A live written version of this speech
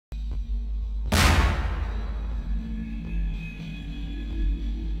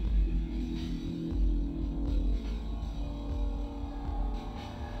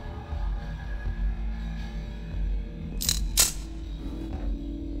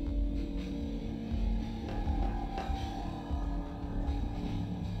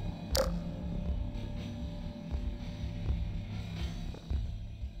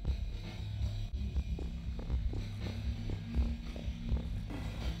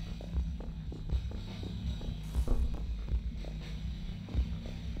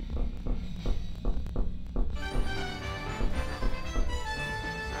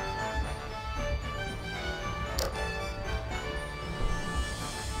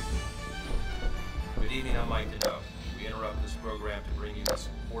Good evening, I'm Mike Deneau. We interrupt this program to bring you this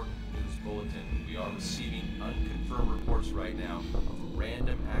important news bulletin. We are receiving unconfirmed reports right now of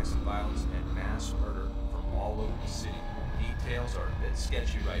random acts of violence and mass murder from all over the city. Details are a bit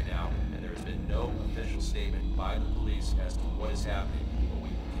sketchy right now, and there has been no official statement by the police as to what is happening, but we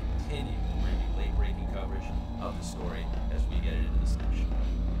will continue to bring you late-breaking coverage of the story as we get it into the station.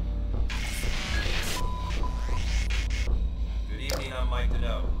 Good evening, I'm Mike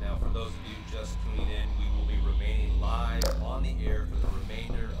Deneau. Now, for those of you just tuning in, we will be remaining live on the air for the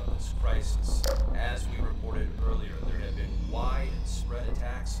remainder of this crisis. As we reported earlier, there have been widespread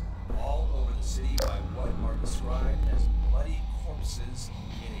attacks all over the city by what are described as bloody corpses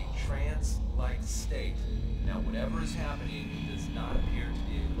in a trance-like state. Now, whatever is happening does not appear to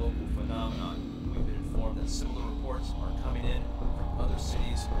be a local phenomenon. We've been informed that similar reports are coming in from other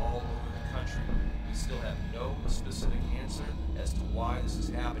cities all over the country. We still have no specific answer as to why this is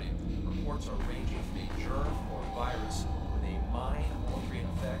happening. Reports are ranging from a germ or virus with a mind-altering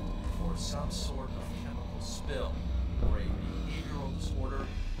effect, or some sort of chemical spill, or a behavioral disorder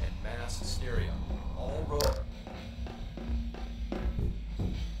and mass hysteria. All roads.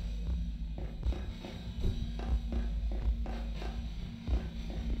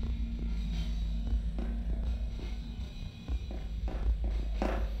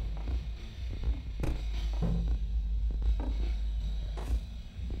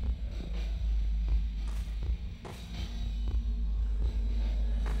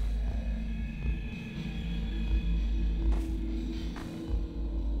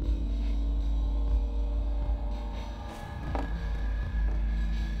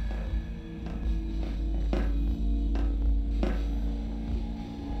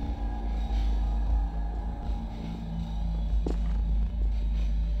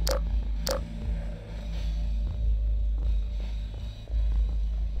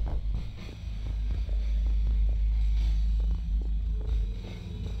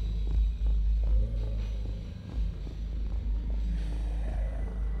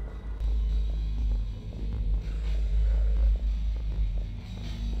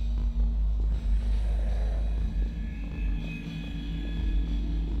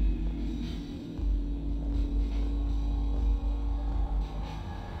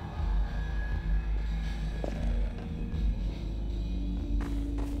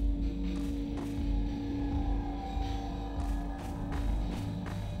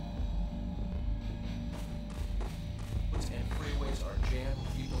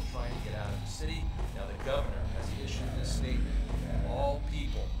 City. Now, the governor has issued this statement. All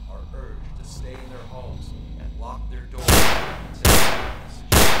people are urged to stay in their homes and lock their doors until the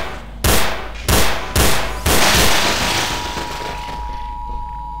situation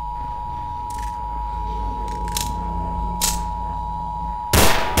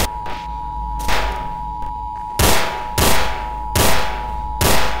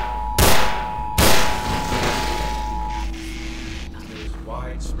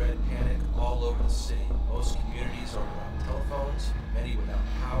widespread panic all over the city. Most communities are without telephones, many without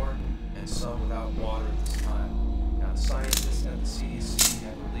power, and some without water at this time. Now, scientists at the CDC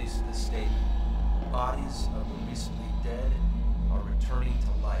have released this statement. The bodies of the recently dead are returning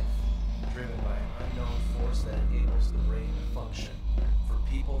to life, driven by an unknown force that enables the brain to function. For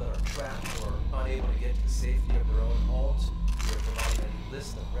people that are trapped or unable to get to the safety of their own homes, we are providing a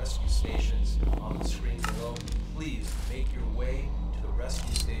list of rescue stations on the screen below. Please make your way to the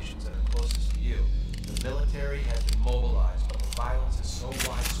rescue stations that are closest to you. The military has been mobilized, but the violence is so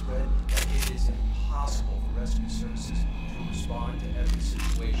widespread that it is impossible for rescue services to respond to every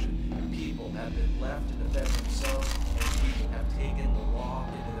situation. People have been left to defend themselves, and people have taken the law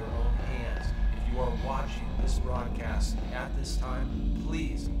into their own hands. If you are watching this broadcast at this time,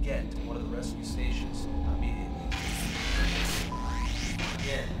 please